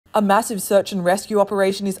A massive search and rescue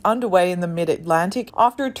operation is underway in the mid-Atlantic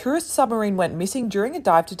after a tourist submarine went missing during a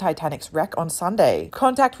dive to Titanic's wreck on Sunday.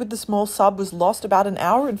 Contact with the small sub was lost about an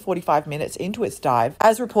hour and 45 minutes into its dive,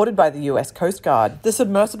 as reported by the US Coast Guard. The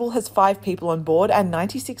submersible has 5 people on board and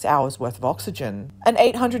 96 hours worth of oxygen. An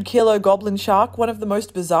 800-kilo goblin shark, one of the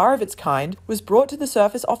most bizarre of its kind, was brought to the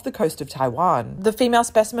surface off the coast of Taiwan. The female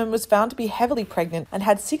specimen was found to be heavily pregnant and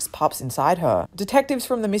had 6 pups inside her. Detectives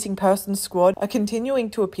from the Missing Persons Squad are continuing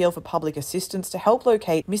to appeal for public assistance to help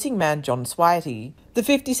locate missing man John Swiety. The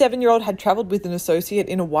 57-year-old had travelled with an associate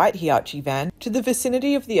in a white Hiachi van to the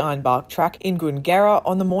vicinity of the Ironbark track in Gungera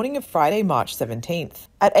on the morning of Friday, March 17th.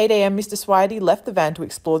 At 8 a.m, Mr. Swiety left the van to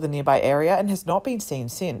explore the nearby area and has not been seen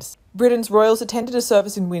since. Britain's royals attended a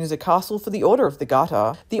service in Windsor Castle for the Order of the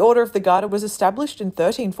Garter. The Order of the Garter was established in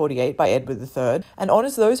 1348 by Edward III and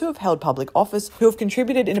honours those who have held public office, who have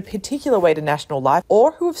contributed in a particular way to national life,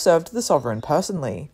 or who have served the sovereign personally.